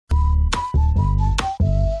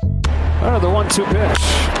The 1-2 pitch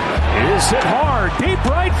is hit hard, deep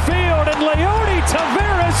right field, and Leone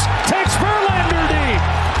Taveras takes Verlander deep.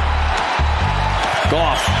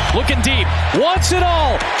 Goff looking deep, wants it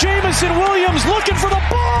all. Jamison Williams looking for the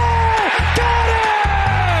ball. Got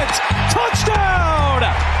it! Touchdown!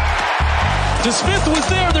 DeSmith was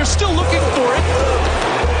there. They're still looking for it.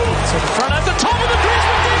 It's in front at the top of the crease.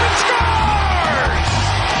 McDavid scores!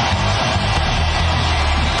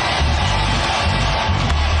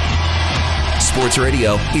 Sports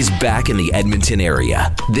Radio is back in the Edmonton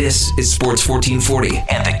area. This is Sports 1440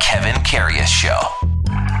 and the Kevin Karius Show.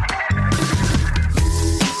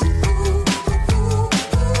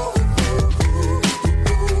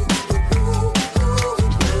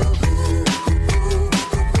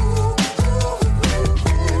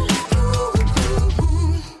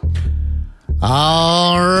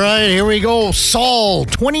 All right, here we go. Sol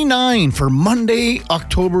 29 for Monday,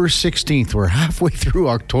 October 16th. We're halfway through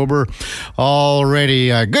October already.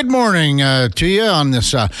 Good morning to you on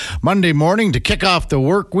this Monday morning to kick off the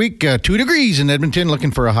work week. 2 degrees in Edmonton,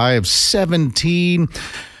 looking for a high of 17.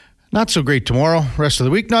 Not so great tomorrow. Rest of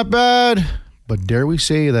the week, not bad. But dare we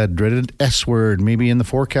say that dreaded S word, maybe in the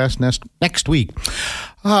forecast next week.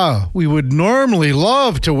 We would normally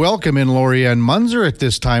love to welcome in Lorianne Munzer at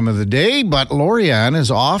this time of the day, but Lorianne is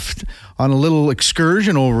off on a little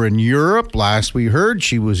excursion over in Europe. Last we heard,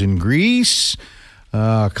 she was in Greece,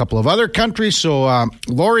 a couple of other countries. So,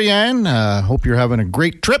 Lorianne, hope you're having a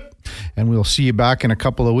great trip, and we'll see you back in a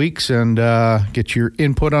couple of weeks and get your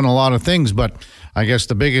input on a lot of things. But I guess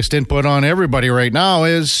the biggest input on everybody right now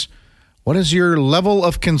is, what is your level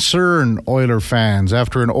of concern, Oiler fans,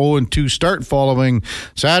 after an 0-2 start following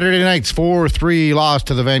Saturday night's 4-3 loss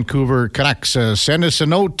to the Vancouver Canucks? Send us a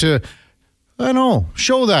note to,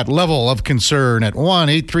 show that level of concern at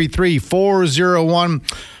 1-833-401-1440,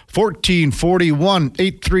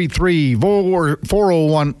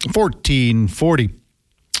 1-833-401-1440.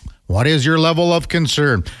 What is your level of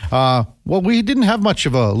concern? Well, we didn't have much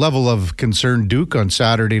of a level of concern, Duke, on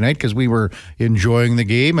Saturday night because we were enjoying the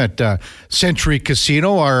game at Century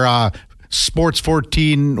Casino, our Sports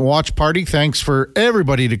 14 watch party. Thanks for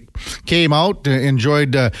everybody that came out,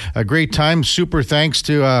 enjoyed a great time. Super thanks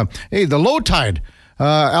to, the Low Tide.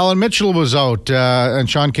 Alan Mitchell was out, and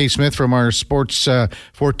Sean K. Smith from our Sports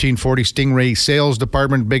 1440 Stingray Sales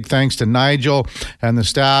Department. Big thanks to Nigel and the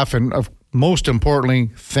staff, and most importantly,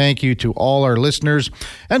 thank you to all our listeners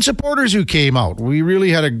and supporters who came out. We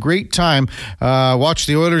really had a great time. Watched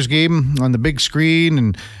the Oilers game on the big screen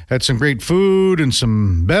and had some great food and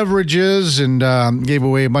some beverages and gave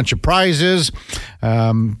away a bunch of prizes.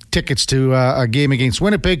 Tickets to a game against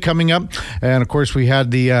Winnipeg coming up. And, of course, we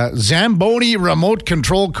had the Zamboni remote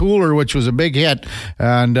control cooler, which was a big hit.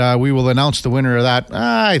 And we will announce the winner of that,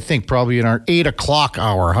 I think, probably in our 8 o'clock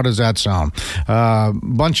hour. How does that sound? A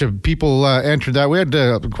bunch of people entered that. We had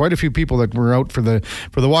quite a few people that were out for the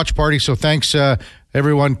watch party. So thanks,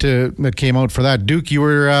 everyone that came out for that. Duke, you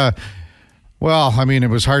were... Well, I mean, it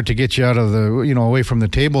was hard to get you out of the, away from the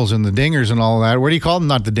tables and the dingers and all that. What do you call them?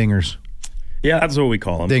 Not the dingers. Yeah, that's what we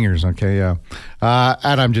call them. Dingers, okay, yeah.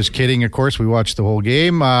 And I'm just kidding, of course. We watched the whole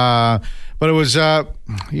game. But it was, it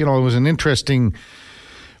was an interesting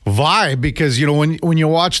vibe because, when you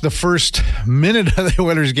watch the first minute of the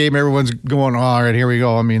Oilers game, everyone's going, all right, here we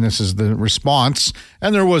go. I mean, this is the response.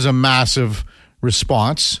 And there was a massive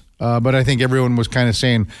response. But I think everyone was kind of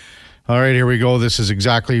saying, all right, here we go. This is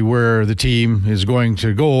exactly where the team is going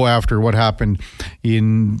to go after what happened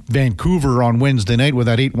in Vancouver on Wednesday night with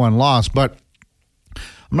that 8-1 loss. But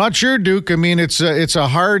I'm not sure, Duke. I mean, it's a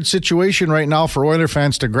hard situation right now for Oiler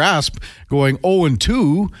fans to grasp going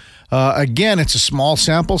 0-2. Again, it's a small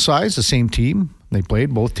sample size, the same team. They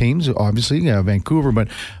played, both teams, obviously, Vancouver. But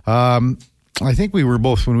I think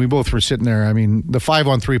when we both were sitting there, I mean, the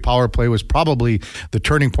 5-on-3 power play was probably the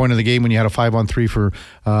turning point of the game when you had a 5-on-3 for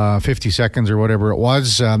 50 seconds or whatever it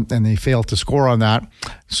was, and they failed to score on that.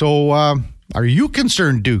 So are you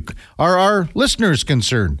concerned, Duke? Are our listeners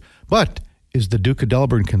concerned? But is the Duke of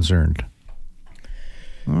Delburn concerned?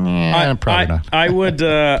 Probably not. I would...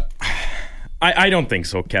 I don't think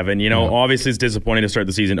so, Kevin. Obviously it's disappointing to start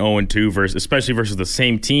the season 0-2, especially versus the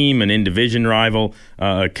same team, an in-division rival,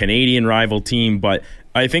 a Canadian rival team. But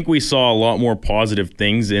I think we saw a lot more positive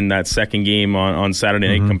things in that second game on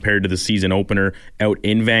Saturday night compared to the season opener out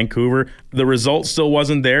in Vancouver. The result still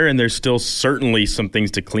wasn't there, and there's still certainly some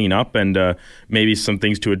things to clean up and maybe some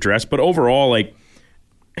things to address. But overall,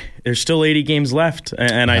 there's still 80 games left,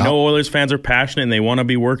 and I know Oilers fans are passionate and they want to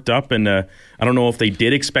be worked up, and I don't know if they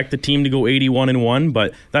did expect the team to go 81-1,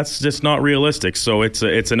 but that's just not realistic. So it's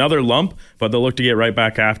another lump, but they'll look to get right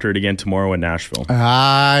back after it again tomorrow in Nashville.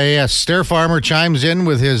 Yes, Stair Farmer chimes in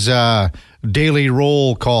with his daily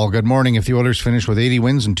roll call. Good morning. If the Oilers finish with 80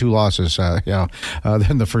 wins and 2 losses, then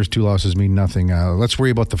the first 2 losses mean nothing. Let's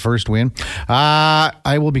worry about the first win.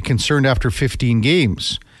 I will be concerned after 15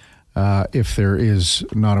 games. If there is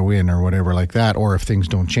not a win or whatever like that, or if things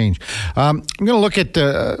don't change. I'm going to look at,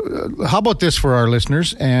 how about this for our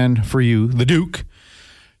listeners and for you, the Duke.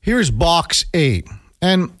 Here's box A.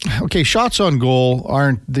 And, okay, shots on goal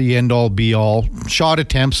aren't the end-all, be-all. Shot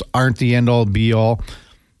attempts aren't the end-all, be-all.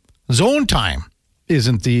 Zone time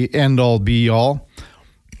isn't the end-all, be-all.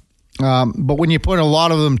 But when you put a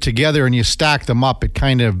lot of them together and you stack them up, it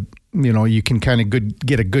kind of, you can kind of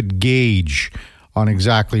get a good gauge on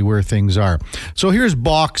exactly where things are. So here's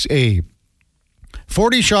box A.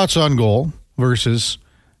 40 shots on goal versus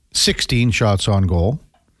 16 shots on goal.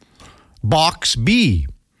 Box B.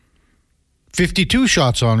 52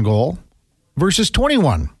 shots on goal versus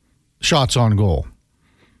 21 shots on goal.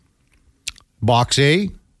 Box A,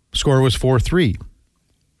 score was 4-3.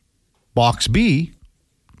 Box B,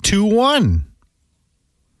 2-1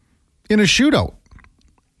 in a shootout.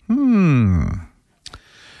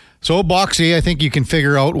 So box A, I think you can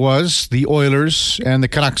figure out, was the Oilers and the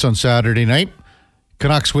Canucks on Saturday night.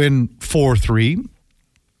 Canucks win 4-3.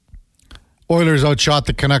 Oilers outshot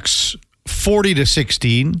the Canucks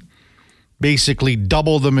 40-16. Basically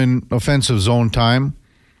double them in offensive zone time.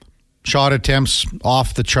 Shot attempts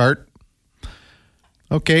off the chart.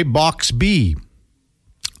 Okay, box B.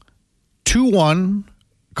 2-1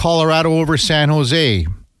 Colorado over San Jose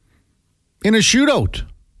in a shootout.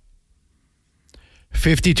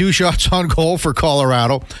 52 shots on goal for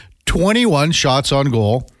Colorado, 21 shots on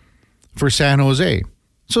goal for San Jose.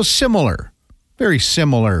 So similar, very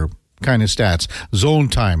similar kind of stats. Zone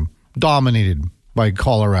time, dominated by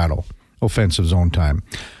Colorado, offensive zone time.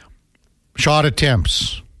 Shot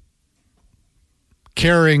attempts,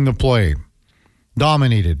 carrying the play,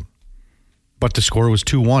 dominated. But the score was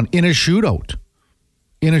 2-1 in a shootout.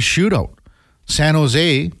 In a shootout. San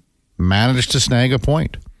Jose managed to snag a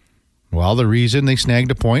point. Well, the reason they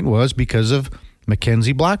snagged a point was because of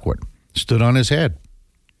Mackenzie Blackwood. Stood on his head.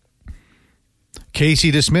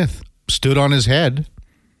 Casey DeSmith stood on his head.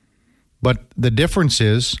 But the difference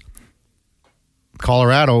is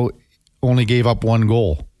Colorado only gave up 1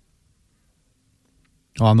 goal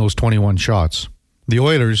on those 21 shots. The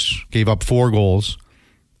Oilers gave up 4 goals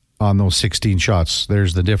on those 16 shots.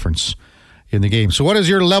 There's the difference in the game. So what is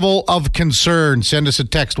your level of concern? Send us a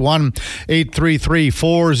text,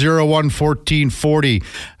 1-833-401-1440.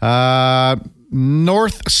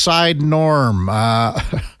 Northside Norm.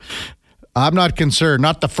 I'm not concerned.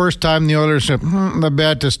 Not the first time the Oilers have the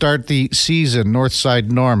bad to start the season.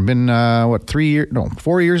 Northside Norm. Been,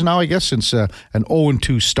 4 years now, I guess, since an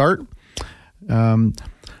 0-2 start. A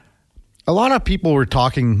lot of people were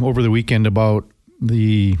talking over the weekend about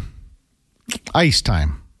the ice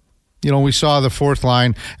time. We saw the fourth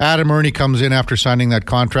line. Adam Ernie comes in after signing that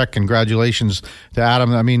contract. Congratulations to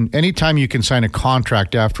Adam. I mean, anytime you can sign a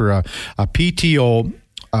contract after a PTO,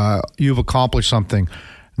 you've accomplished something.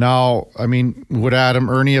 Now, I mean, would Adam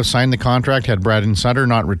Ernie have signed the contract had Braden Sutter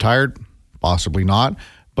not retired? Possibly not.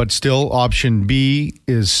 But still, option B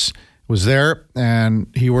was there, and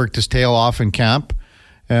he worked his tail off in camp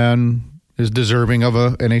and is deserving of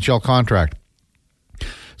a NHL contract.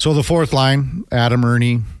 So the fourth line, Adam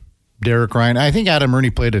Ernie, Derek Ryan. I think Adam Ernie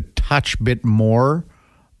played a touch bit more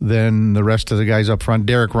than the rest of the guys up front.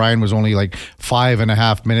 Derek Ryan was only like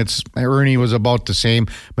 5.5 minutes. Ernie was about the same.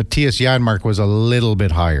 Matthias Janmark was a little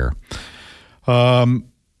bit higher. The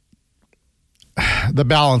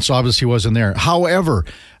balance obviously wasn't there. However,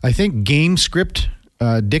 I think game script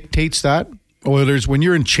dictates that. Oilers, when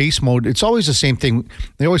you're in chase mode, it's always the same thing.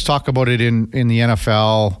 They always talk about it in the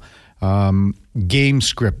NFL. Game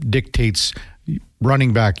script dictates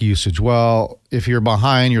running back usage. Well, if you're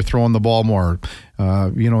behind, you're throwing the ball more.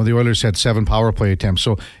 The Oilers had 7 power play attempts.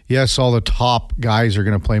 So, yes, all the top guys are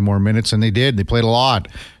going to play more minutes, and they did. They played a lot.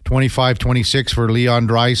 25-26 for Leon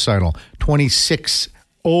Draisaitl.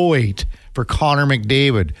 26-08 for Connor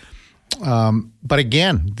McDavid. But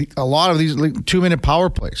again, a lot of these 2-minute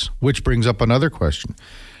power plays, which brings up another question.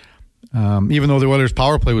 Even though the Oilers'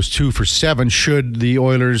 power play was 2 for 7, should the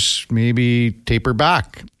Oilers maybe taper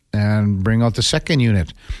back and bring out the second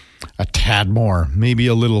unit a tad more, maybe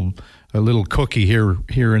a little cookie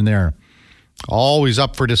here and there? Always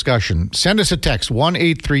up for discussion. Send us a text,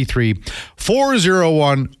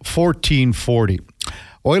 1-833-401-1440.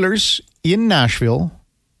 Oilers in Nashville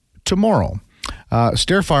tomorrow.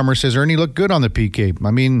 Stair Farmer says Ernie looked good on the PK.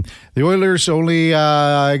 I mean, the Oilers only,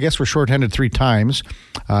 I guess, were shorthanded 3 times.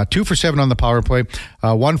 2 for 7 on the power play,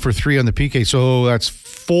 1 for 3 on the PK. So that's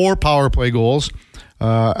 4 power play goals.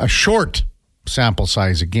 A short sample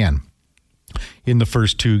size again in the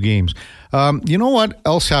first 2 games. You know what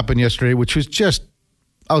else happened yesterday, which was just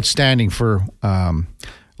outstanding for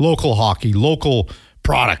local hockey, local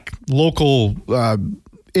product, local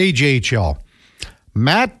AJHL.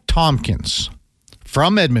 Matt Tompkins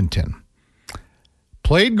from Edmonton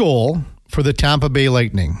played goal for the Tampa Bay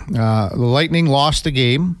Lightning. The Lightning lost the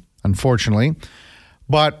game, unfortunately,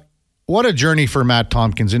 but what a journey for Matt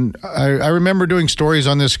Tompkins. And I remember doing stories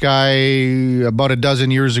on this guy about a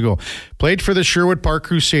dozen years ago. Played for the Sherwood Park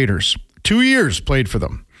Crusaders. 2 years played for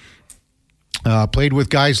them. Played with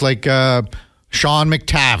guys like Sean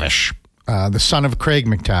McTavish, the son of Craig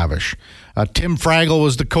McTavish. Tim Fraggle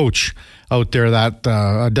was the coach out there that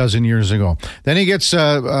a dozen years ago. Then he gets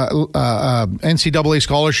NCAA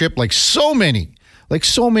scholarship like so many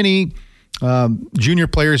junior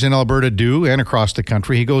players in Alberta do and across the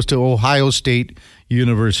country. He goes to Ohio State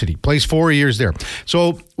University, plays 4 years there.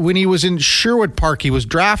 So when he was in Sherwood Park, he was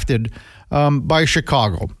drafted by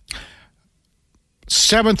Chicago.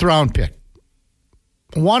 7th round pick,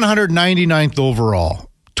 199th overall,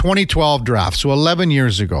 2012 draft, so 11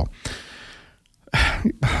 years ago.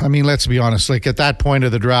 I mean, let's be honest. Like at that point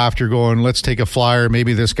of the draft, you're going, let's take a flyer.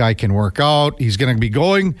 Maybe this guy can work out. He's going to be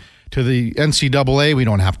going to the NCAA. We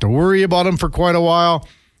don't have to worry about him for quite a while.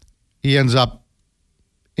 He ends up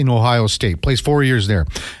in Ohio State, plays 4 years there.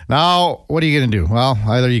 Now, what are you going to do? Well,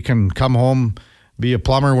 either you can come home, be a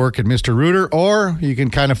plumber, work at Mr. Rooter, or you can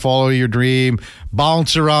kind of follow your dream,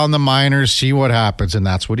 bounce around the minors, see what happens. And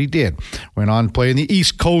that's what he did. Went on to play in the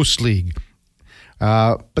East Coast League.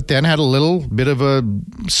 But then had a little bit of a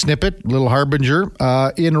snippet, little harbinger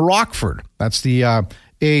in Rockford. That's the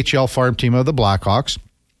AHL farm team of the Blackhawks.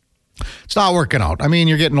 It's not working out. I mean,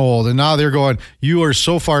 you're getting old, and now they're going, you are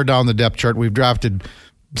so far down the depth chart. We've drafted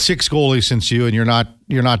 6 goalies since you, and you're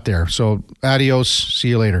not there. So adios, see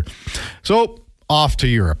you later. So off to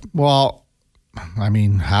Europe. Well, I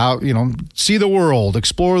mean, how, see the world,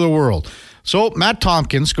 explore the world. So Matt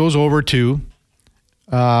Tompkins goes over to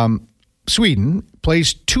Sweden,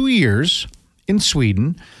 plays 2 years in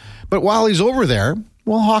Sweden. But while he's over there,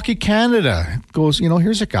 well, Hockey Canada goes,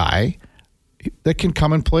 here's a guy that can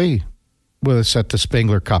come and play with us at the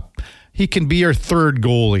Spengler Cup. He can be our 3rd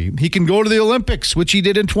goalie. He can go to the Olympics, which he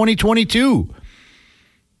did in 2022,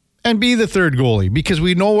 and be the 3rd goalie because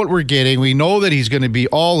we know what we're getting. We know that he's going to be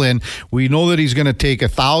all in. We know that he's going to take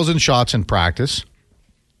 1,000 shots in practice,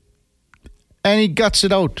 and he guts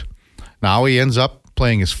it out. Now he ends up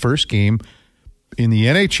playing his first game in the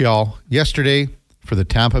NHL yesterday for the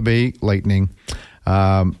Tampa Bay Lightning.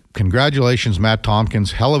 Congratulations, Matt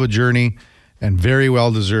Tompkins. Hell of a journey and very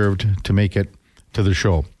well deserved to make it to the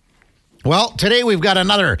show. Well, today we've got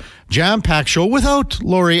another jam-packed show without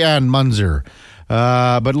Lori-Ann Munzer.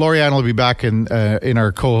 But Lori-Ann will be back in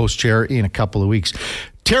our co-host chair in a couple of weeks.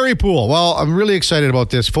 Terry Poole. Well, I'm really excited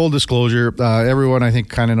about this. Full disclosure, everyone I think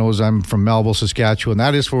kind of knows I'm from Melville, Saskatchewan.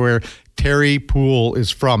 That is where Terry Poole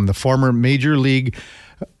is from, the former Major League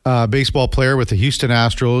baseball player with the Houston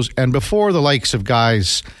Astros, and before the likes of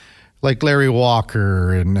guys like Larry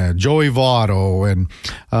Walker and Joey Votto, and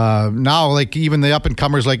now like even the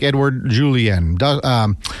up-and-comers like Edward Julien,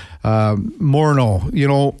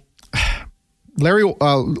 Morneau,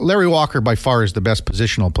 Larry Walker by far is the best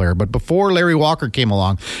positional player, but before Larry Walker came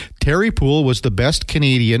along, Terry Poole was the best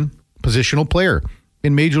Canadian positional player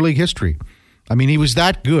in Major League history. I mean, he was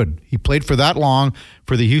that good. He played for that long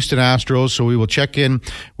for the Houston Astros, so we will check in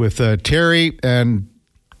with Terry. And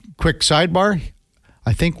quick sidebar,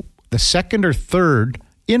 I think the 2nd or 3rd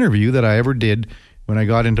interview that I ever did when I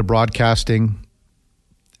got into broadcasting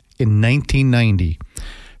in 1990.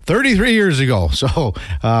 33 years ago. So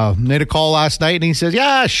made a call last night and he says,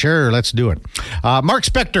 yeah, sure, let's do it. Mark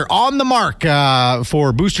Spector on the mark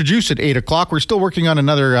for Booster Juice at 8 o'clock. We're still working on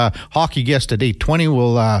another hockey guest at 8:20.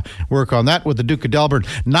 We'll work on that with the Duke of Delburn.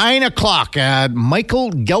 9 o'clock,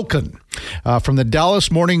 Michael Gelkin from the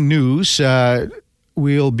Dallas Morning News.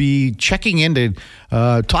 We'll be checking in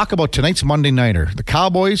to talk about tonight's Monday Nighter, the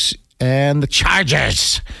Cowboys and the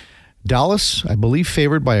Chargers. Dallas, I believe,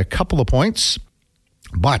 favored by a couple of points.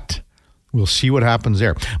 But we'll see what happens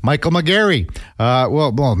there. Michael McGarry.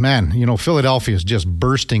 Well, man, Philadelphia is just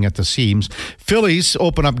bursting at the seams. Phillies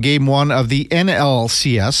open up game 1 of the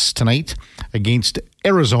NLCS tonight against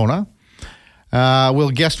Arizona. We'll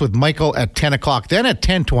guest with Michael at 10 o'clock. Then at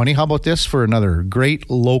 10:20, how about this for another great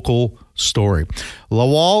local story.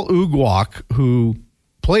 Lawal Ugwak, who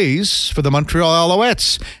plays for the Montreal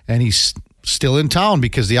Alouettes, and he's still in town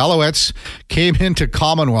because the Alouettes came into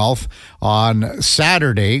Commonwealth on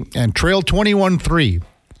Saturday and trailed 21-3,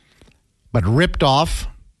 but ripped off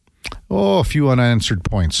a few unanswered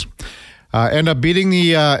points. End up beating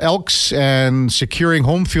the Elks and securing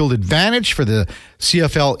home field advantage for the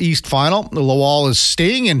CFL East Final. Lawal is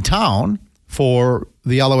staying in town for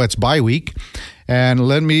the Alouettes bye week. And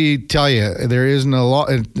let me tell you, there's been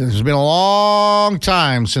a long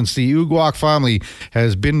time since the Ugwak family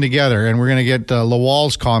has been together. And we're going to get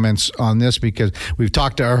Lawal's comments on this because we've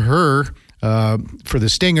talked to her for the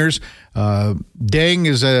Stingers. Deng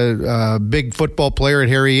is a big football player at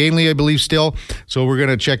Harry Ainley, I believe, still. So we're going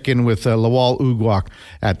to check in with Lawal Ugwak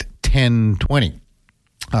at 10:20.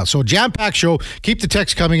 So jam-packed show. Keep the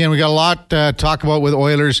text coming in. We got a lot to talk about with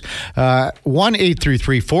Oilers.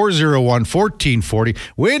 1-833-401-1440.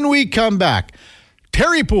 When we come back,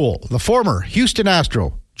 Terry Poole, the former Houston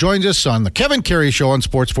Astro, joins us on the Kevin Karius Show on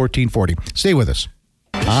Sports 1440. Stay with us.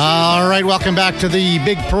 All right, welcome back to the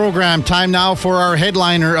big program. Time now for our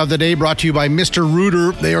headliner of the day, brought to you by Mr.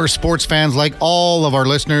 Rooter. They are sports fans like all of our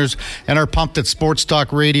listeners and are pumped that Sports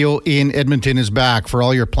Talk Radio in Edmonton is back. For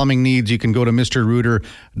all your plumbing needs, you can go to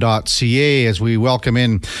mrrooter.ca as we welcome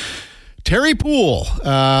in Terry Poole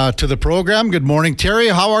to the program. Good morning, Terry.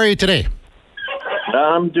 How are you today?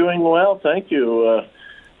 I'm doing well, thank you.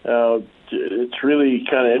 It's really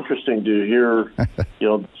kind of interesting to hear,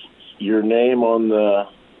 your name on the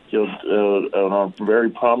on a very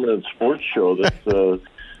prominent sports show.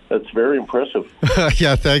 That's very impressive.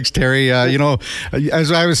 Yeah, thanks, Terry.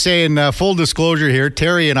 As I was saying, full disclosure here,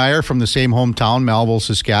 Terry and I are from the same hometown, Melville,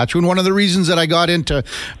 Saskatchewan. One of the reasons that I got into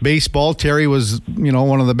baseball, Terry was,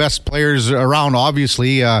 one of the best players around,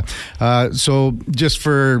 obviously. So just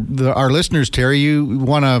for our listeners, Terry, you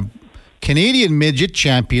won a Canadian Midget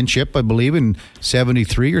Championship, I believe, in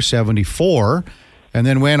 73 or 74. And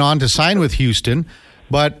then went on to sign with Houston.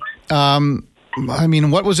 But,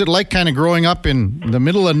 what was it like kind of growing up in the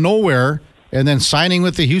middle of nowhere and then signing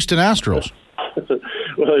with the Houston Astros? Well,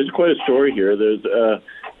 there's quite a story here. There's the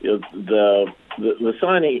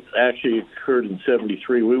signing actually occurred in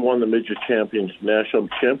 73. We won the Midget National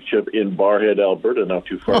Championship in Barhead, Alberta, not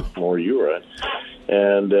too far from where you were at.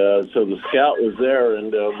 And so the scout was there,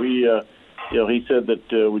 and he said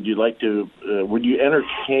that would you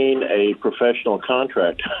entertain a professional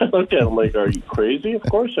contract? I looked at him like, are you crazy? Of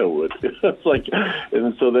course I would. It's like,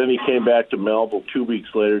 and so then he came back to Melville 2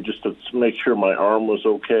 weeks later just to make sure my arm was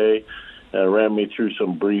okay. Ran me through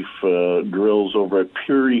some brief drills over at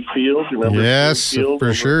Puri Field. You remember? Yes,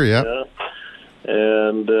 for sure. Yeah.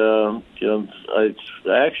 And I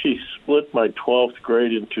actually split my 12th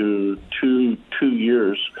grade into two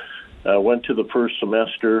years. Went to the first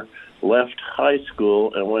semester, left high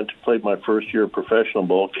school, and went to play my first year of professional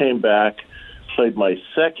ball. Came back, played my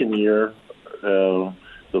second year the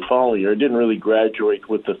following year. I didn't really graduate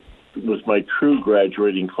with my true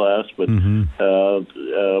graduating class, but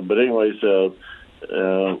but anyways, it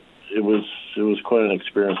was quite an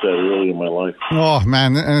experience that early in my life. Oh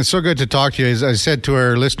man, and it's so good to talk to you. As I said to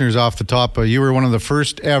our listeners off the top, you were one of the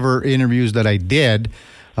first ever interviews that I did.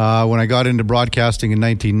 When I got into broadcasting in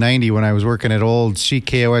 1990, when I was working at old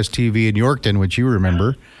CKOS TV in Yorkton, which you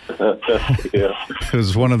remember. Yeah. It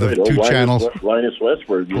was one of the two channels. Linus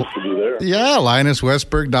Westberg used to be there. Yeah, Linus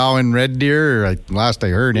Westberg now in Red Deer, last I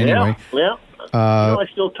heard anyway. Yeah. I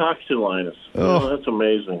still talk to Linus. That's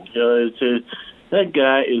amazing. That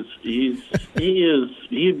guy he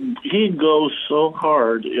goes so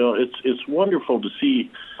hard. It's wonderful to see.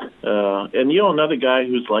 And another guy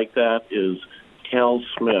who's like that is Cal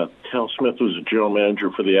Smith. Cal Smith was a general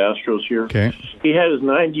manager for the Astros here. Okay. He had his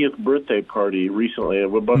 90th birthday party recently. A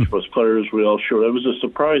bunch of us players, we all showed. It was a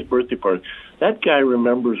surprise birthday party. That guy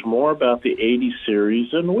remembers more about the 80s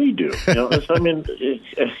series than we do.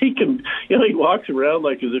 He can. He walks around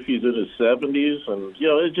like as if he's in his 70s, and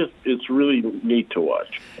it's really neat to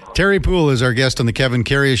watch. Terry Poole is our guest on the Kevin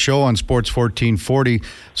Karius Show on Sports 1440.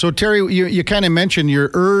 So, Terry, you kind of mentioned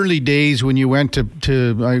your early days when you went to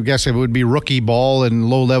I guess it would be rookie ball and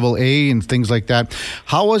low-level A and things like that.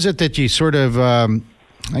 How was it that you sort of,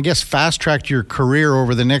 fast-tracked your career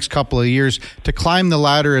over the next couple of years to climb the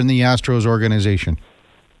ladder in the Astros organization?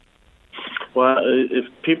 Well, if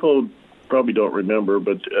people probably don't remember,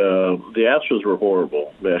 but the Astros were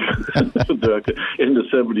horrible in the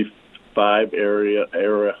 75 era.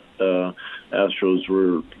 Astros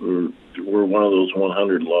were one of those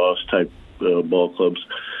 100 loss type ball clubs.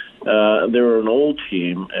 They were an old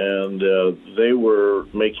team, and they were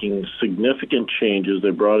making significant changes.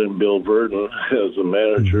 They brought in Bill Verdon as a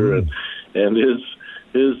manager, and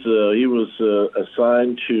he was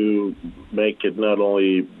assigned to make it not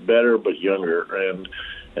only better but younger, and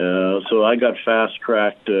so I got fast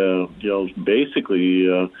tracked.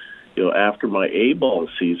 Basically, after my A-ball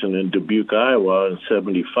season in Dubuque, Iowa, in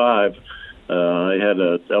 '75. I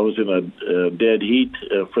was in a dead heat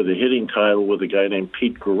for the hitting title with a guy named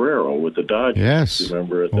Pete Guerrero with the Dodgers. Yes,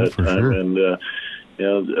 remember at that time, sure. And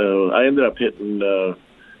I ended up hitting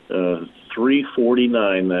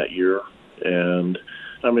 349 that year, and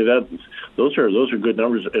I mean those are good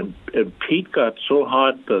numbers. And Pete got so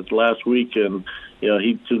hot that last week, and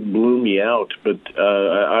he just blew me out. But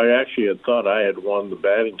I actually had thought I had won the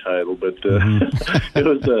batting title, but that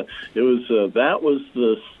was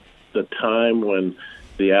the time when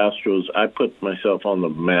the Astros, I put myself on the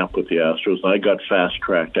map with the Astros, and I got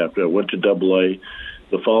fast-tracked after I went to Double-A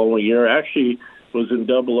the following year. Actually, was in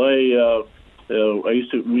Double-A. We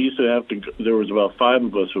used to have to. There was about 5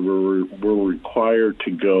 of us who were required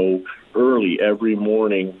to go early every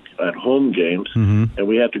morning at home games, and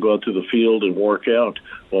we had to go out to the field and work out.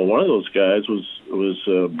 Well, one of those guys was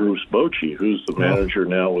Bruce Bochy, who's the manager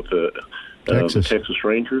now with the Texas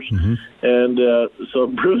Rangers. And so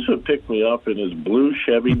Bruce would pick me up in his blue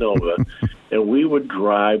Chevy Nova, and we would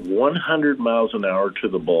drive 100 miles an hour to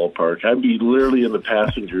the ballpark. I'd be literally in the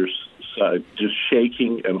passenger's side, just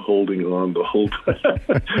shaking and holding on the whole time.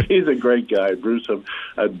 He's a great guy, Bruce.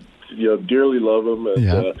 I dearly love him,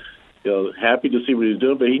 and happy to see what he's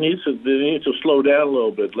doing, but he needs to slow down a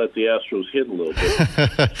little bit, let the Astros hit a little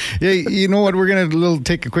bit. Yeah, you know what? We're going to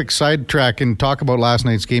take a quick sidetrack and talk about last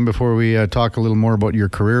night's game before we talk a little more about your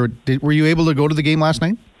career. Were you able to go to the game last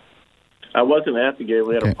night? I wasn't at the game.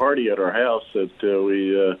 We had a party at our house that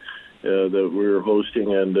we were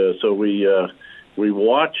hosting, and so we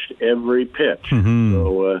watched every pitch.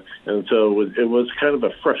 So it was kind of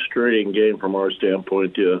a frustrating game from our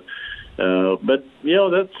standpoint. But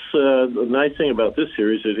that's the nice thing about this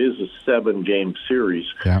series. It is a 7-game series,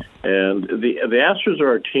 and the Astros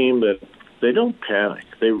are a team that they don't panic.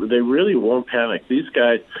 They really won't panic. These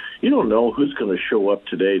guys, you don't know who's going to show up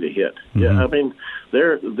today to hit. I mean,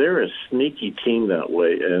 they're a sneaky team that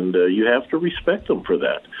way, and you have to respect them for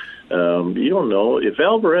that. You don't know if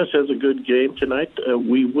Alvarez has a good game tonight,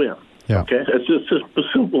 we win. Okay, it's just as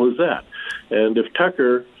simple as that. And if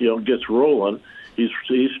Tucker, gets rolling. He's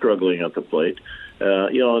struggling at the plate.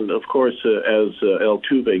 And of course, as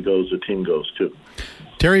Altuve goes, the team goes too.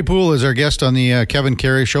 Terry Poole is our guest on the Kevin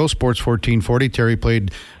Karius Show, Sports 1440. Terry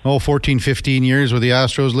played 14, 15 years with the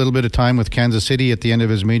Astros, a little bit of time with Kansas City at the end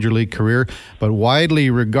of his major league career, but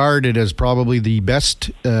widely regarded as probably the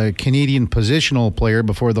best Canadian positional player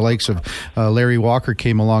before the likes of Larry Walker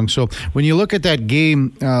came along. So when you look at that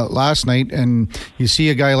game last night and you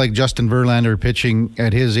see a guy like Justin Verlander pitching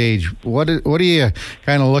at his age, what do you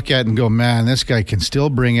kind of look at and go, man, this guy can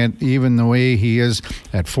still bring it even the way he is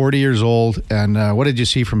at 40 years old? And what did you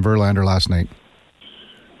see from Verlander last night?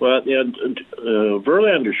 Well,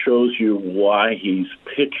 Verlander shows you why he's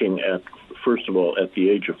pitching first of all, at the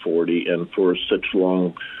age of 40 and for such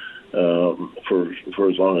long, for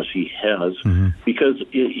as long as he has, because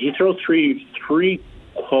he throws three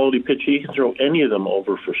quality pitches. He can throw any of them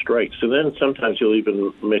over for strikes, and then sometimes he'll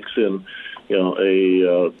even mix in,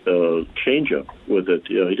 a changeup with it.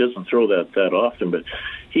 He doesn't throw that often, but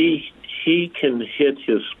he can hit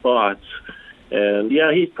his spots. And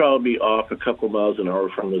he's probably off a couple miles an hour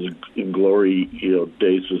from his glory,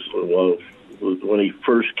 days when he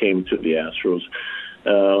first came to the Astros.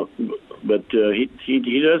 But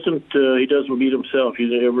he doesn't beat himself.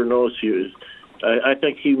 You never notice. I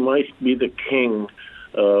think he might be the king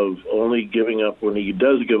of only giving up when he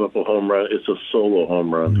does give up a home run. It's a solo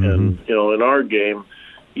home run, and in our game,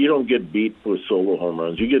 you don't get beat with solo home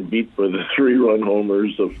runs. You get beat with the 3-run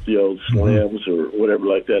homers of slams or whatever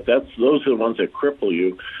like that. Those are the ones that cripple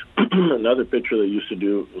you. Another pitcher that used to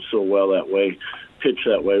do so well pitch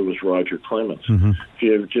that way was Roger Clemens. If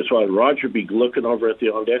you just watch Roger be looking over at the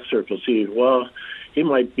on deck circle, see, well, he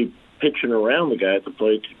might be pitching around the guy at the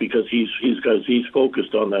plate because he's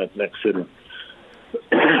focused on that next hitter.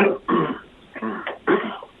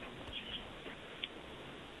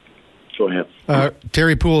 Go ahead.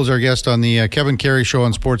 Terry Poole is our guest on the Kevin Karius Show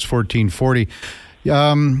on Sports 1440.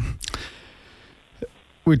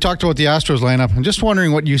 We talked about the Astros lineup. I'm just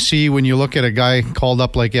wondering what you see when you look at a guy called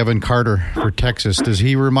up like Evan Carter for Texas. Does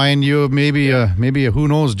he remind you of maybe who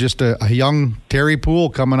knows, just a young Terry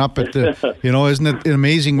Poole coming up at the, isn't it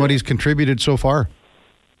amazing what he's contributed so far?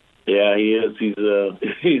 Yeah, he is.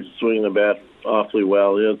 He's swinging the bat awfully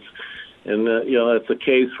well. That's a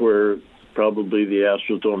case where probably the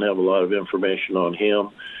Astros don't have a lot of information on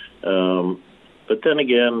him. But then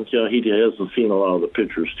again, he hasn't seen a lot of the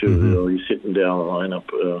pitchers too. He's sitting down the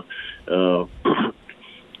lineup.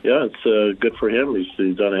 Yeah, it's good for him.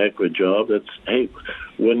 He's done a heck of a job.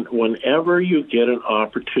 Whenever you get an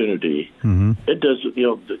opportunity, it does.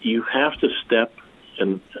 You have to step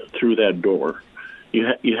through that door.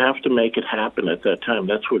 You have to make it happen at that time.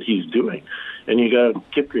 That's what he's doing, and you got to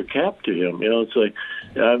tip your cap to him. It's like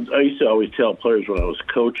I used to always tell players when I was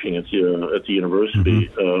coaching at the university.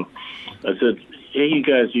 I said, "Hey, you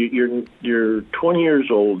guys, you're 20 years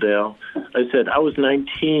old now." I said, "I was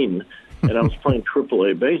 19, and I was playing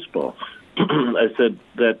AAA baseball." I said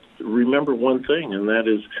that remember one thing, and that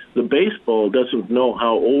is the baseball doesn't know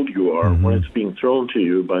how old you are when it's being thrown to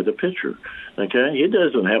you by the pitcher. Okay, it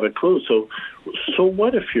doesn't have a clue. So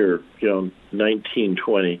what if you're 19,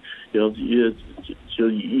 20?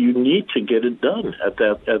 You need to get it done at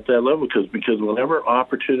that level because whenever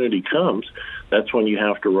opportunity comes, that's when you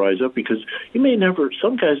have to rise up because you may never.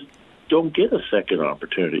 Some guys don't get a second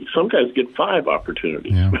opportunity. Some guys get 5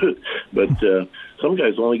 opportunities, but some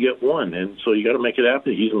guys only get 1, and so you got to make it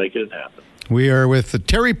happen. He's making it happen. We are with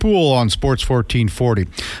Terry Poole on Sports 1440.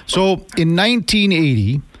 So in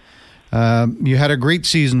 1980, you had a great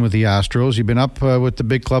season with the Astros. You've been up with the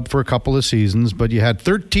big club for a couple of seasons, but you had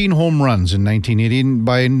 13 home runs in 1980. And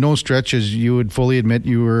by no stretch, as you would fully admit,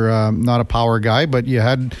 you were not a power guy, but you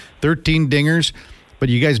had 13 dingers. But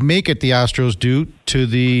you guys make it, the Astros do, to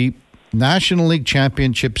the National League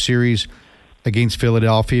Championship Series against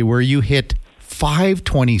Philadelphia, where you hit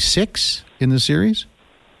 .526 in the series?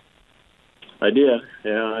 I did.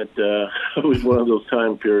 Yeah, it was one of those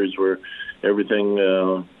time periods where everything,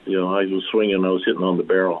 I was swinging, I was hitting on the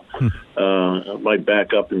barrel. I might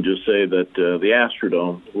back up and just say that the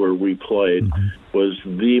Astrodome, where we played, was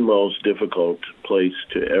the most difficult place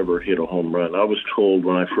to ever hit a home run. I was told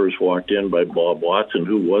when I first walked in by Bob Watson,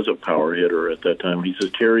 who was a power hitter at that time, he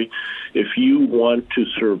says, "Terry, if you want to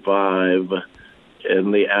survive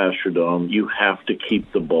in the Astrodome, you have to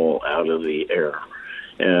keep the ball out of the air."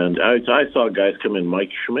 And I saw guys come in,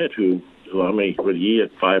 Mike Schmidt, who he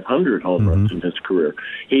had 500 home runs in his career.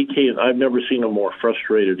 I've never seen a more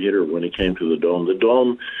frustrated hitter when he came to the Dome. The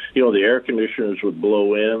Dome, the air conditioners would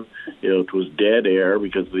blow in. It was dead air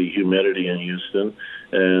because of the humidity in Houston,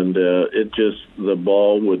 and the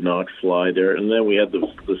ball would not fly there. And then we had the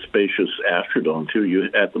spacious Astrodome too.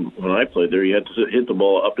 When I played there, you had to hit the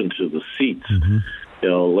ball up into the seats.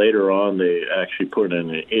 Later on, they actually put an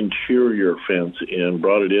interior fence in,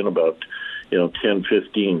 brought it in about 10,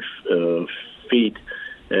 15 feet,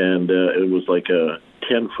 and it was like a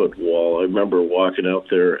 10-foot wall. I remember walking out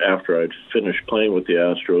there after I'd finished playing with the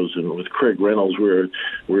Astros, and with Craig Reynolds, we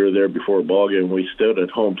were there before a ball game. We stood at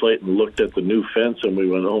home plate and looked at the new fence, and we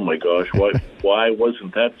went, "Oh my gosh, why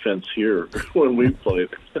wasn't that fence here when we played?"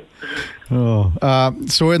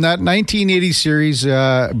 So in that 1980 series,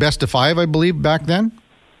 best of 5, I believe, back then?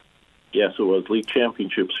 Yes, it was League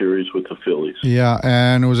Championship Series with the Phillies. Yeah,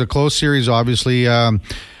 and it was a close series, obviously.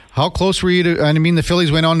 How close were you to? The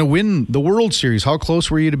Phillies went on to win the World Series. How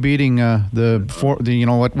close were you to beating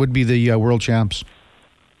what would be the world champs?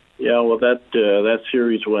 Yeah, well, that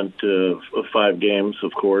series went 5 games,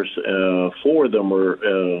 of course. 4 of them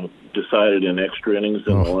were decided in extra innings,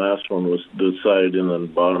 and the last one was decided in the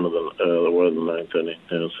bottom of the 9th inning.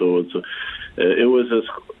 So it was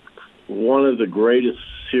one of the greatest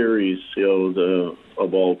series,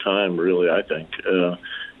 of all time, really, I think.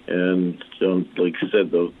 And like I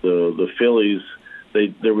said, the Phillies,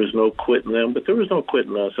 there was no quitting them, but there was no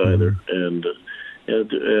quitting us either. And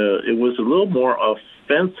it was a little more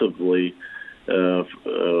offensively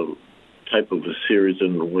type of a series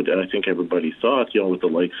than what I think everybody thought, with the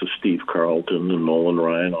likes of Steve Carlton and Nolan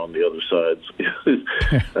Ryan on the other sides.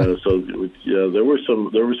 So there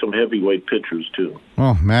were some heavyweight pitchers too.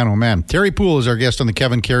 Oh man. Terry Poole is our guest on the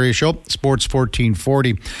Kevin Karius Show, Sports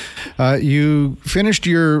 1440. You finished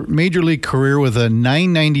your major league career with a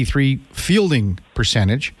 .993 fielding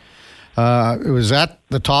percentage. It was at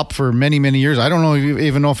the top for many, many years. I don't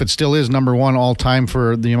even know if it still is number 1 all time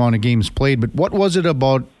for the amount of games played, but what was it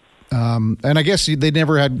about? And I guess they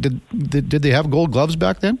never had. Did they have gold gloves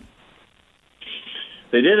back then?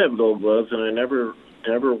 They did have gold gloves, and I never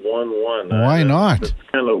won one. Why not?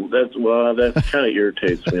 That kind of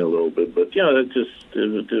irritates me a little bit. But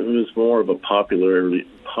it was more of a popularity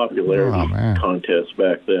contest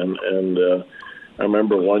back then. And I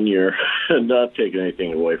remember one year, not taking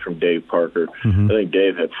anything away from Dave Parker. I think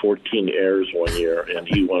Dave had 14 errors one year, and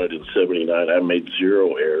he won it in '79. I made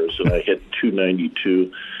 0 errors, and I hit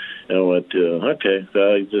 .292. And I went, okay,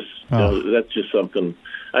 that's just something.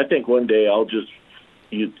 I think one day I'll just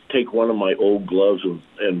you take one of my old gloves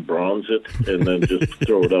and bronze it, and then just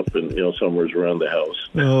throw it up and somewhere around the house.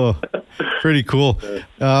 Oh, pretty cool.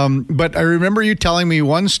 But I remember you telling me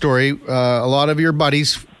one story. A lot of your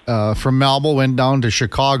buddies from Melville went down to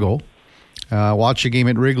Chicago, watched a game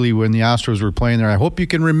at Wrigley when the Astros were playing there. I hope you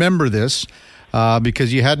can remember this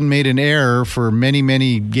because you hadn't made an error for many,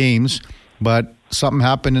 many games, but something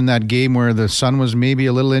happened in that game where the sun was maybe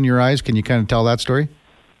a little in your eyes. Can you kind of tell that story?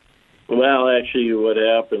 Well, actually, what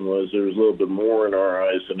happened was there was a little bit more in our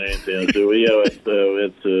eyes than anything. So we had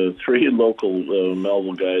three local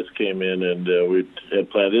Melville guys came in, and we had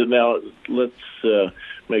planned it. Now, let's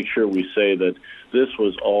make sure we say that this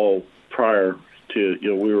was all prior to,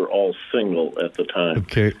 we were all single at the time.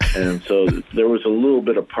 Okay. And so there was a little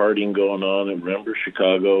bit of partying going on. And remember,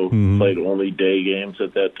 Chicago played only day games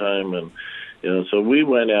at that time. And, so we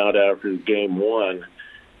went out after game one,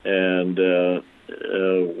 and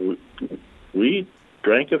we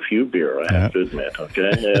drank a few beer, I have to admit,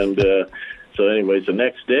 okay? And so anyways, the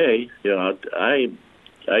next day,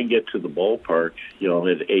 I get to the ballpark,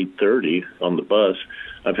 at 8:30 on the bus.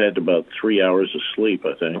 I've had about 3 hours of sleep,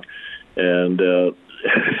 I think. And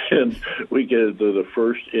and we get into the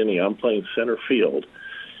first inning. I'm playing center field,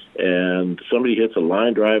 and somebody hits a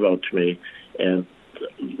line drive out to me, and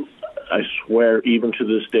I swear, even to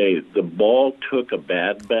this day, the ball took a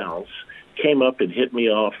bad bounce, came up and hit me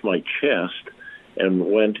off my chest, and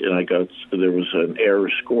there was an error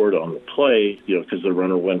scored on the play, because the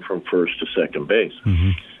runner went from first to second base.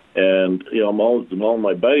 Mm-hmm. And, all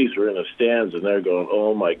my buddies are in the stands, and they're going,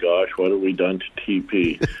 oh, my gosh, what have we done to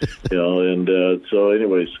TP? So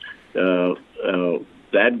anyways,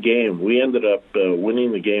 that game, we ended up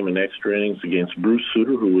winning the game in extra innings against Bruce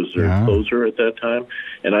Suter, who was their closer at that time.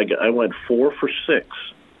 And I went 4 for 6.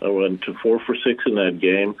 I went to 4 for 6 in that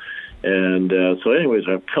game. And so anyways,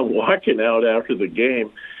 I've come walking out after the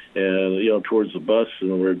game, and towards the bus,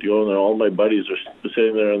 and we're going, and all my buddies are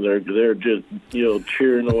sitting there, and they're just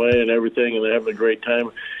cheering away and everything, and they're having a great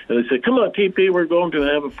time. And they said, "Come on, TP, we're going to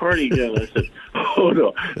have a party again." I said, "Oh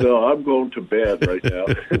no, I'm going to bed right now."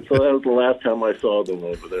 And so that was the last time I saw them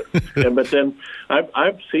over there. But then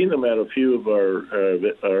I've seen them at a few of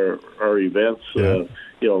our events,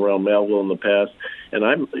 around Melville in the past.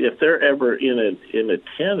 And if they're ever in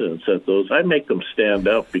attendance at those, I make them stand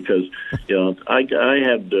up because, I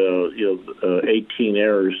had 18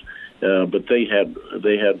 errors, but they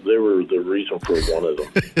were the reason for one of them.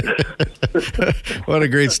 What a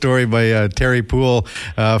great story by Terry Poole,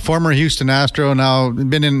 former Houston Astro, now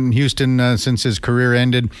been in Houston since his career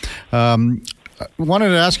ended. Wanted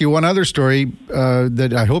to ask you one other story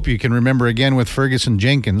that I hope you can remember again with Ferguson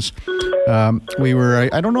Jenkins. I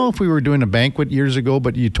don't know if we were doing a banquet years ago,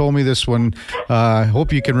 but you told me this one. I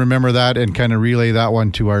hope you can remember that and kind of relay that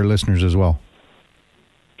one to our listeners as well.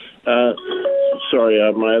 Sorry,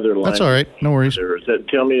 my other line. That's all right. No worries.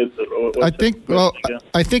 Tell me.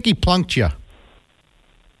 I think he plunked you.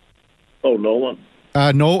 Oh, Nolan?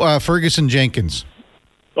 No, Ferguson Jenkins.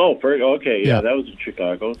 Oh, okay. Yeah, that was in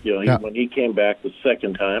Chicago. When he came back the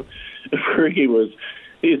second time,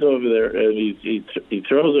 he's over there, and he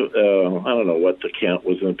throws it. I don't know what the count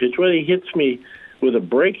was in the pitch. Well, he hits me with a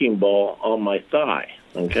breaking ball on my thigh,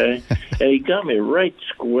 okay? And he got me right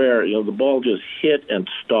square. The ball just hit and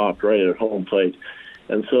stopped right at home plate.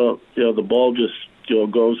 And so, the ball just,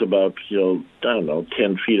 goes about, 10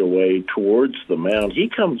 feet away towards the mound. He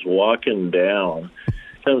comes walking down,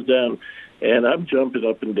 and I'm jumping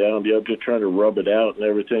up and down, just trying to rub it out and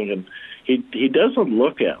everything. And he doesn't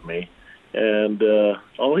look at me. And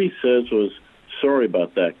all he says was, "Sorry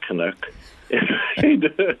about that, Canuck." And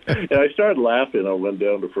I started laughing. I went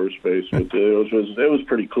down to first base, but it was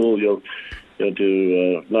pretty cool, to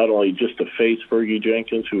not only just to face Fergie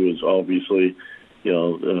Jenkins, who is obviously,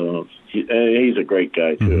 he's a great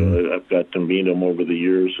guy too. Mm-hmm. I've got to meet him over the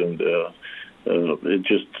years, and it's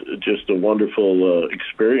just a wonderful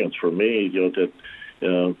experience for me,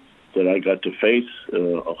 that I got to face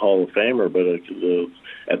a Hall of Famer, but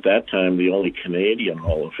at that time, the only Canadian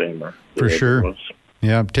Hall of Famer. For sure. Was.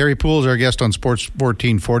 Yeah, Terry Poole is our guest on Sports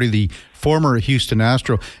 1440, the former Houston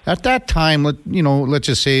Astro. At that time, let's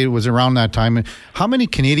just say it was around that time. How many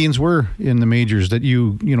Canadians were in the majors that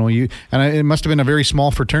you and it must have been a very small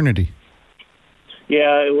fraternity.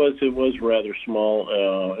 Yeah, it was rather small.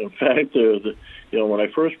 In fact, when I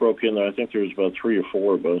first broke in there, I think there was about 3 or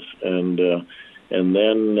 4 of us, and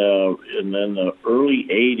then the early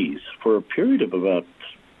 80s, for a period of about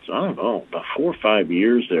 4 or 5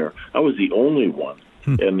 years there, I was the only one.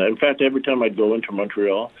 And in fact, every time I'd go into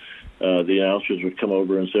Montreal, the announcers would come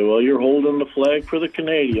over and say, "Well, you're holding the flag for the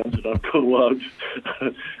Canadians," and I'd go, "Well,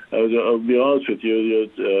 I'll be honest with you,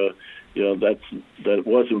 that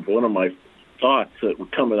wasn't one of my thoughts that were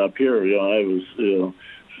coming up here. I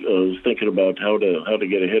was thinking about how to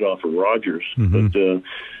get a hit off of Rogers, but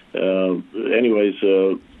anyways,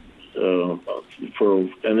 and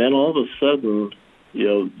then all of a sudden,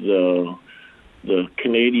 the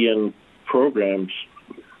Canadian programs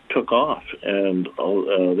took off, and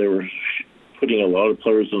they were putting a lot of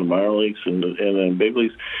players in the minor leagues and then big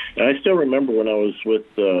leagues. And I still remember when I was with,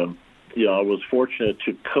 I was fortunate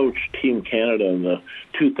to coach Team Canada in the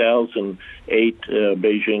 2008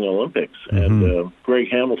 Beijing Olympics. And Greg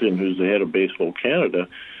Hamilton, who's the head of Baseball Canada,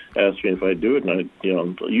 asked me if I'd do it. And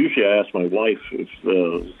usually I ask my wife if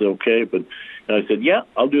it's okay, but I said, "Yeah,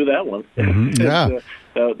 I'll do that one." Yeah.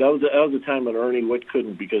 That was the time when Ernie Witt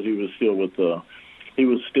couldn't, because he was still with the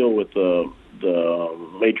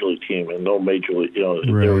major league team, and no major league, they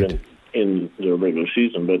were in their regular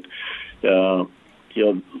season. But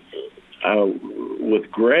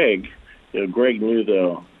with Greg, Greg knew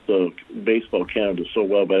the Baseball Canada so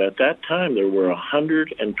well. But at that time, there were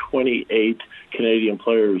 128 Canadian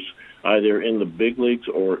players either in the big leagues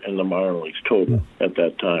or in the minor leagues total at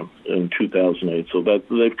that time in 2008. So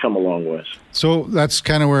they've come a long ways. So that's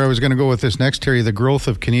kind of where I was going to go with this next, Terry, the growth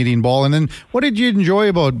of Canadian ball. And then what did you enjoy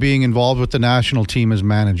about being involved with the national team as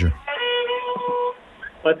manager?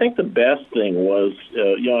 I think the best thing was,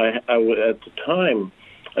 I at the time,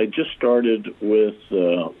 I just started with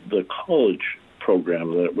the college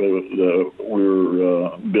program that we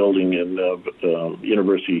were building in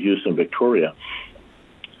University of Houston, Victoria.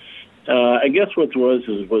 I guess what was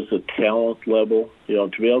the talent level, to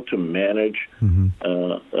be able to manage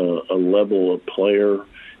a level of player.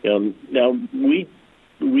 Now we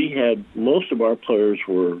had, most of our players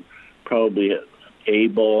were probably A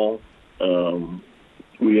ball.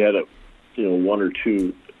 We had one or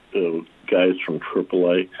two guys from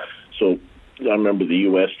AAA. So I remember the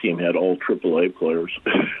U.S. team had all AAA players.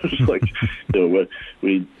 It's like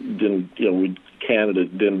we didn't. Canada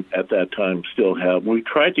didn't at that time still have. We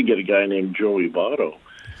tried to get a guy named Joey Votto,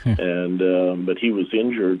 and but he was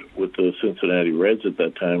injured with the Cincinnati Reds at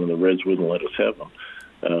that time, and the Reds wouldn't let us have him.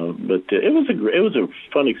 But it was a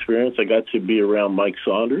fun experience. I got to be around Mike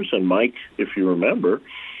Saunders, and Mike, if you remember,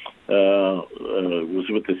 was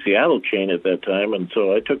with the Seattle chain at that time, and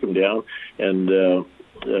so I took him down and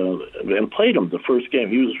played him the first game.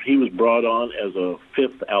 He was brought on as a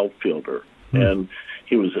fifth outfielder, and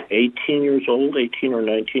he was 18 or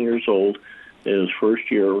 19 years old in his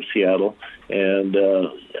first year with Seattle,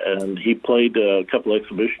 and he played a couple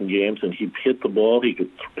exhibition games, and he hit the ball. He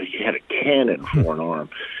had a cannon for an arm,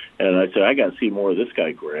 and I said, "I got to see more of this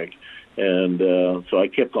guy, Greg." And so I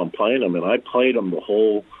kept on playing him, and I played him the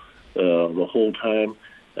whole time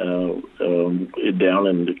down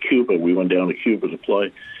in Cuba. We went down to Cuba to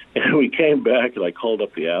play, and we came back, and I called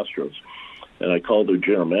up the Astros, and I called their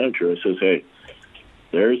general manager. I says, "Hey,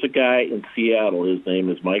 there's a guy in Seattle. His name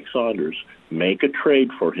is Mike Saunders. Make a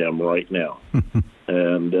trade for him right now."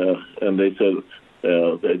 and they said,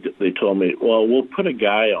 they told me, "Well, we'll put a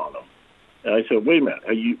guy on him." And I said, "Wait a minute.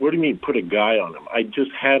 What do you mean put a guy on him? I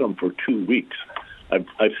just had him for 2 weeks.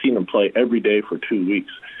 I've seen him play every day for 2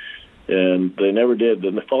 weeks." And they never did.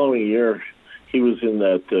 Then the following year, he was in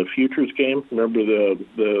that Futures game. Remember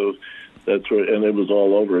that's where, and it was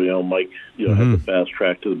all over. Mike, had the fast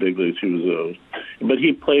track to the big leagues. He was, but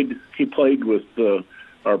he played with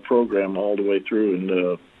our program all the way through,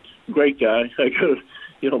 and great guy.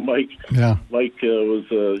 Mike. Yeah. Mike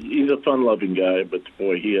was he's a fun-loving guy, but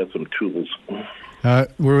boy, he had some tools.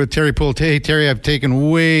 We're with Terry Poole. Hey, Terry, I've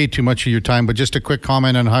taken way too much of your time, but just a quick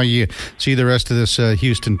comment on how you see the rest of this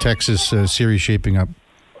Houston, Texas series shaping up.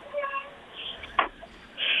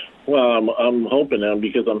 Well, I'm hoping now,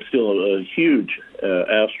 because I'm still a huge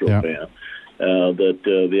Astro fan, that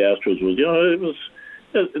the Astros was, it was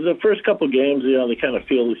the first couple of games, they kind of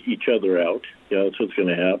feel each other out. That's what's going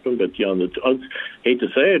to happen. But, I hate to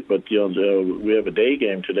say it, but, we have a day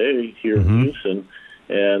game today here in Houston,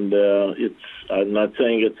 and I'm not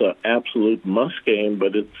saying it's an absolute must game,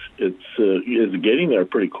 but it's getting there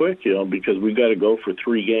pretty quick, because we got to go for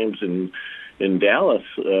 3 games in Dallas,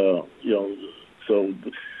 so.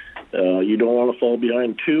 You don't want to fall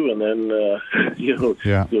behind 2 and then you'll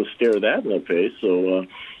stare that in the face. So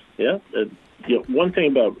one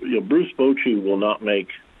thing about Bruce Bochy will not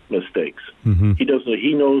make mistakes. He doesn't.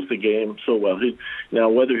 He knows the game so well. Now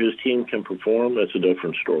whether his team can perform, that's a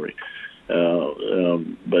different story.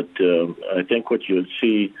 But I think what you would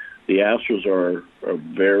see, the Astros are a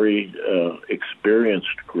very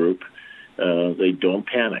experienced group. they don't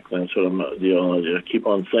panic. That's what I keep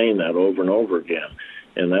on saying that over and over again.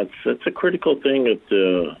 And that's a critical thing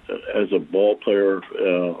as a ball player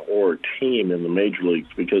or a team in the major leagues,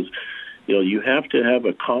 because you have to have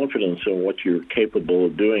a confidence in what you're capable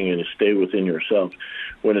of doing and stay within yourself.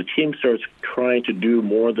 When a team starts trying to do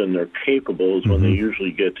more than they're capable is when they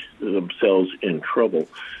usually get themselves in trouble.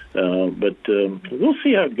 But we'll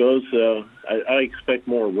see how it goes. I expect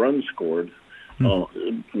more runs scored,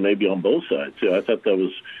 maybe on both sides. I thought that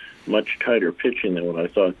was much tighter pitching than what I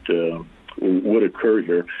thought would occur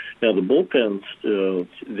here. Now, the bullpens, the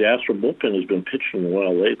Astro bullpen has been pitching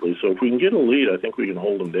well lately, so if we can get a lead, I think we can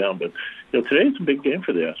hold them down. But today's a big game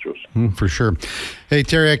for the Astros. For sure. Hey,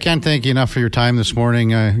 Terry, I can't thank you enough for your time this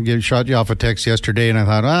morning. I shot you off a text yesterday, and I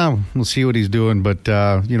thought, we'll see what he's doing. But,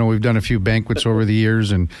 we've done a few banquets over the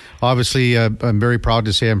years, and obviously I'm very proud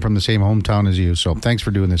to say I'm from the same hometown as you. So thanks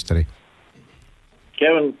for doing this today.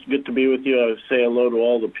 Kevin, it's good to be with you. I say hello to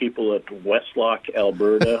all the people at Westlock,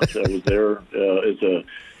 Alberta. I was there as a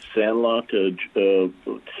Sandlot team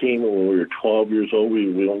when we were 12 years old.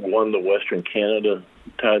 We won the Western Canada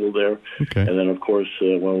title there. Okay. And then, of course,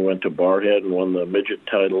 when we went to Barhead and won the midget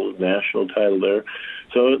title, national title there.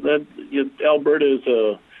 So Alberta is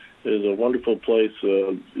a wonderful place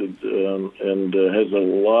and has a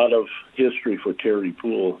lot of history for Terry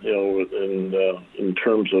Poole, in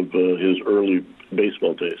terms of his early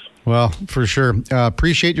baseball days. Well, for sure.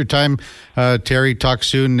 Appreciate your time, Terry. Talk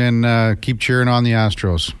soon, and keep cheering on the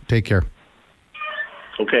Astros. Take care.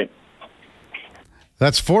 Okay.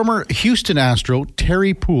 That's former Houston Astro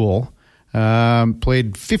Terry Poole.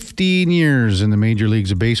 Played 15 years in the major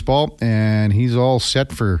leagues of baseball, and he's all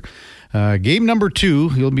set for game number 2.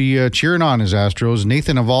 He'll be cheering on his Astros.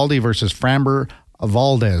 Nathan Eovaldi versus Framber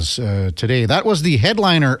Valdez today. That was the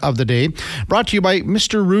headliner of the day, brought to you by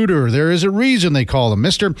Mr. Rooter. There is a reason they call him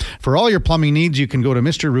Mr. For all your plumbing needs, you can go to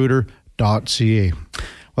mrrooter.ca. Well,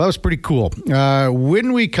 that was pretty cool.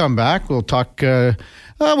 When we come back, we'll talk.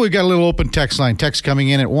 We've got a little open text line. Text coming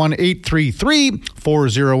in at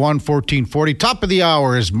 1-833-401-1440. Top of the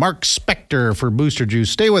hour is Mark Spector for Booster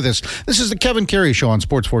Juice. Stay with us. This is the Kevin Karius Show on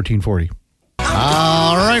Sports 1440.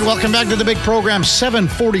 All right, welcome back to the big program.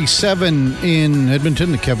 7:47 in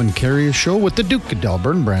Edmonton, the Kevin Karius Show with the Duke of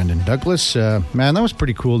Delburn, Brandon Douglas. Man, that was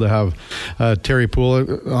pretty cool to have Terry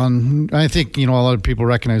Poole on. I think, a lot of people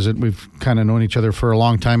recognize that we've kind of known each other for a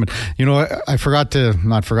long time. And, I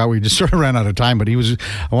we just sort of ran out of time, but I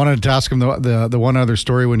wanted to ask him the one other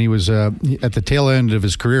story when he was at the tail end of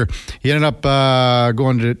his career. He ended up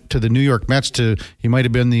going to the New York Mets. He might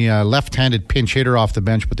have been the left-handed pinch hitter off the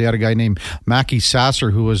bench, but they had a guy named Mackie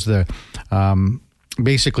Sasser, who was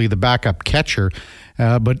basically the backup catcher,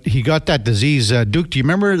 but he got that disease. Duke, do you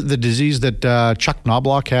remember the disease that Chuck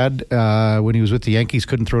Knobloch had when he was with the Yankees?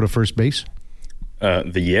 Couldn't throw to first base.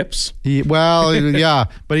 The yips? Yeah,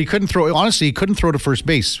 but he couldn't throw. Honestly, he couldn't throw to first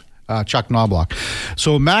base. Chuck Knobloch.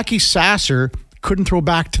 So Mackie Sasser couldn't throw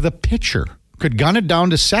back to the pitcher. Could gun it down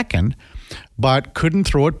to second, but couldn't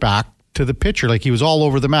throw it back to the pitcher. Like, he was all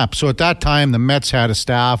over the map. So at that time, the Mets had a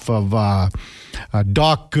staff of Doc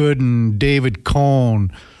Gooden, David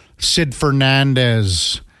Cone, Sid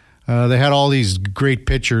Fernandez. They had all these great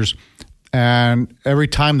pitchers, and every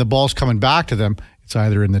time the ball's coming back to them, it's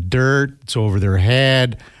either in the dirt, it's over their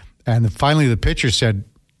head, and finally the pitcher said,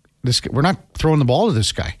 "We're not throwing the ball to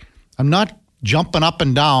this guy. I'm not jumping up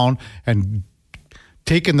and down and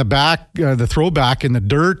taking the throwback in the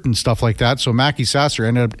dirt and stuff like that." So Mackie Sasser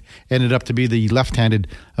ended up to be the left-handed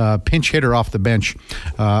pinch hitter off the bench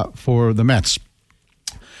for the Mets.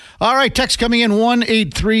 All right, text coming in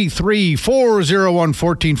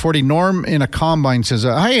 1-833-401-1440. Norm in a combine says,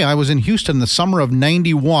 "Hey, I was in Houston the summer of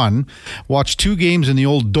 '91. Watched 2 games in the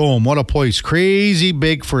old Dome. What a place! Crazy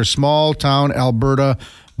big for a small town, Alberta.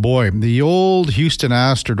 Boy, the old Houston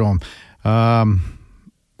Astrodome.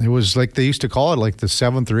 It was like they used to call it, like the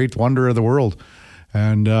 7th or 8th wonder of the world.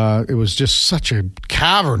 And it was just such a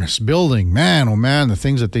cavernous building. Man, oh man, the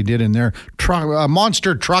things that they did in there.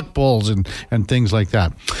 Monster truck pulls and things like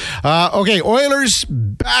that. Okay, Oilers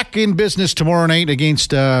back in business tomorrow night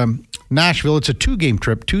against Nashville. It's a 2-game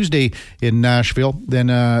trip. Tuesday in Nashville, then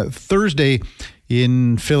Thursday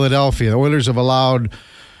in Philadelphia. The Oilers have allowed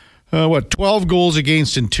 12 goals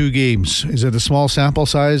against in 2 games. Is it a small sample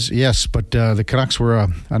size? Yes, but the Canucks were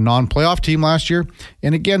a non-playoff team last year.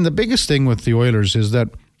 And again, the biggest thing with the Oilers is that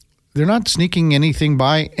they're not sneaking anything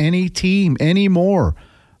by any team anymore.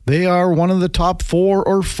 They are one of the top 4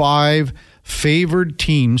 or 5 favored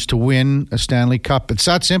teams to win a Stanley Cup. It's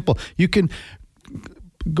that simple. You can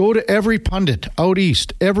go to every pundit out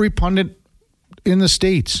east, every pundit in the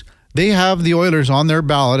States. they have the Oilers on their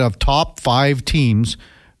ballot of top 5 teams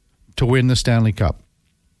to win the Stanley Cup.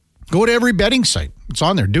 Go to every betting site. It's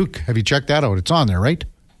on there. Duke, have you checked that out? It's on there, right?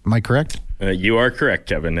 Am I correct? You are correct,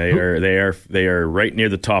 Kevin. They are right near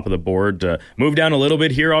the top of the board. Moved down a little bit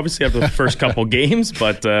here, obviously, after the first couple games,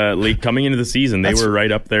 but coming into the season, they were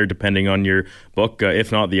right up there, depending on your book.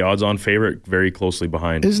 If not the odds-on favorite, very closely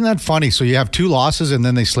behind. Isn't that funny? So you have 2 losses, and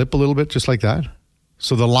then they slip a little bit, just like that.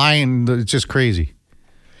 So the line, it's just crazy.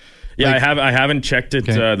 Yeah, I haven't checked it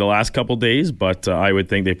the last couple days, but I would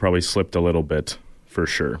think they probably slipped a little bit for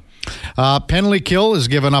sure. Penalty kill is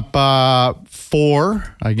given up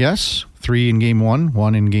 4, I guess. 3 in game 1,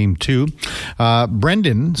 1 in game 2.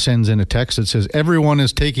 Brendan sends in a text that says, everyone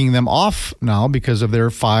is taking them off now because of their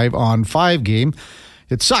 5-on-5 game.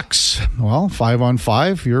 It sucks. Well,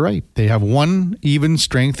 5-on-5, you're right. They have 1 even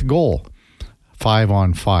strength goal.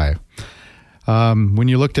 5-on-5. When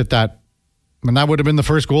you looked at that, and that would have been the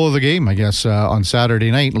first goal of the game, I guess, on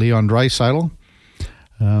Saturday night, Leon Draisaitl.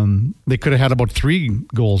 They could have had about 3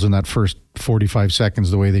 goals in that first 45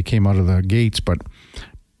 seconds the way they came out of the gates, but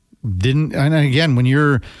didn't. And again, when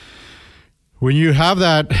you have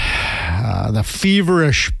that the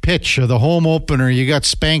feverish pitch of the home opener, you got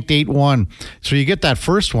spanked 8-1, so you get that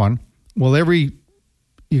first one. Well, you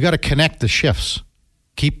got to connect the shifts.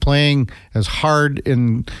 Keep playing as hard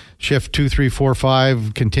in shift 2, 3, 4,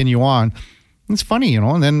 5. Continue on. It's funny,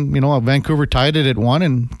 and then Vancouver tied it at 1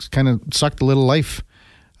 and kind of sucked a little life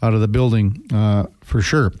out of the building for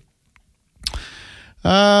sure.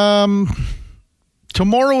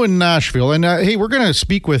 Tomorrow in Nashville, and hey, we're going to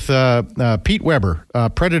speak with Pete Weber,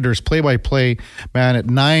 Predators play-by-play man at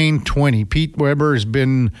 9:20. Pete Weber has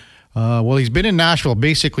been, he's been in Nashville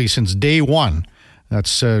basically since day one.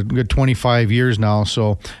 That's a good 25 years now.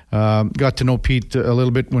 So got to know Pete a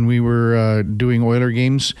little bit when we were doing Oiler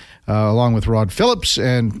games along with Rod Phillips.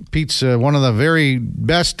 And Pete's one of the very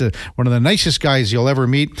best, one of the nicest guys you'll ever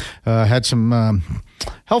meet. Had some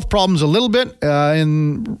health problems a little bit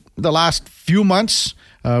in the last few months.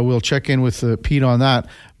 We'll check in with Pete on that.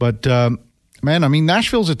 But, man, I mean,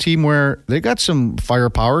 Nashville's a team where they got some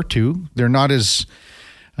firepower too. They're not as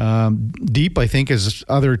deep, I think, as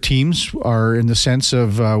other teams are in the sense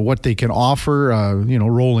of what they can offer,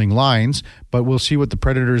 rolling lines. But we'll see what the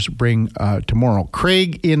Predators bring tomorrow.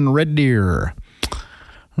 Craig in Red Deer.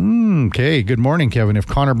 Okay, good morning, Kevin. If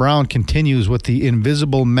Connor Brown continues with the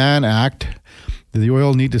Invisible Man Act, the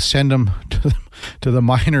Oil need to send him to the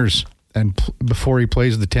minors and before he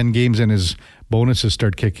plays the 10 games and his bonuses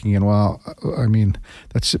start kicking in. Well, I mean,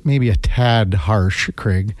 that's maybe a tad harsh,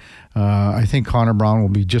 Craig. I think Connor Brown will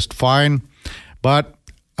be just fine. But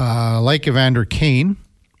like Evander Kane,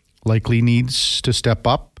 likely needs to step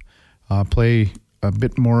up, play a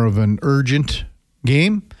bit more of an urgent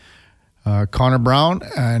game. Connor Brown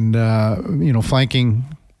and, flanking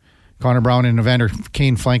Connor Brown and Evander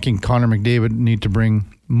Kane flanking Connor McDavid need to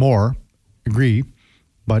bring more. Agree.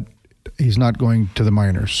 But he's not going to the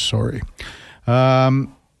minors. Sorry.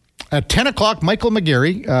 At 10 o'clock, Michael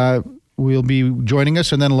McGarry will be joining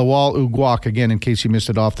us, and then Lawal Uguak, again, in case you missed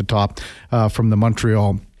it off the top, from the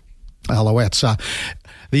Montreal Alouettes.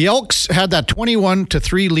 The Elks had that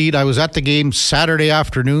 21-3 lead. I was at the game Saturday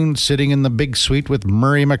afternoon, sitting in the big suite with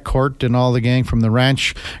Murray McCourt and all the gang from the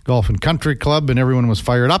Ranch Golf and Country Club, and everyone was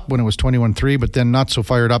fired up when it was 21-3, but then not so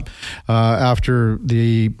fired up after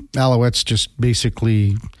the Alouettes just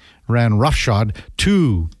basically ran roughshod.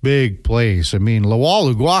 2 big plays. I mean,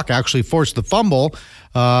 Lawal Uguak actually forced the fumble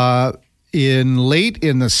late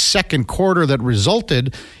in the second quarter that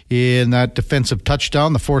resulted in that defensive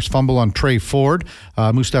touchdown, the forced fumble on Trey Ford.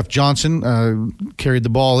 Mustaf Johnson carried the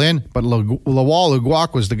ball in, but Lawal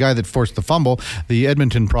Uguak was the guy that forced the fumble, the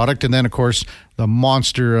Edmonton product, and then, of course, the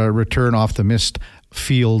monster return off the missed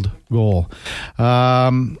field goal.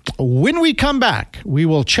 When we come back, we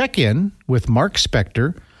will check in with Mark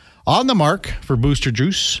Spector on the mark for Booster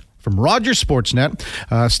Juice from Rogers Sportsnet.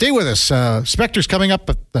 Stay with us. Spector's coming up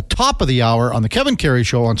at the top of the hour on the Kevin Carey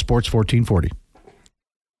Show on Sports 1440.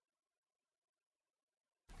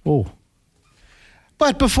 Oh.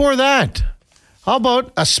 But before that, how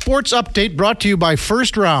about a sports update brought to you by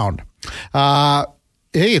First Round? Hey,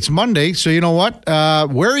 it's Monday, so you know what?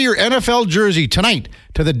 Wear your NFL jersey tonight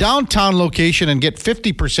to the downtown location and get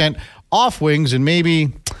 50% off wings, and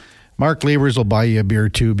maybe Mark Levers will buy you a beer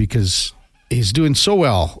too because he's doing so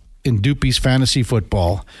well in Doopy's fantasy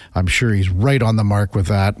football. I'm sure he's right on the mark with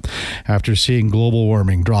that after seeing global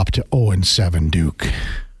warming drop to 0-7 Duke.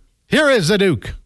 Here is the Duke.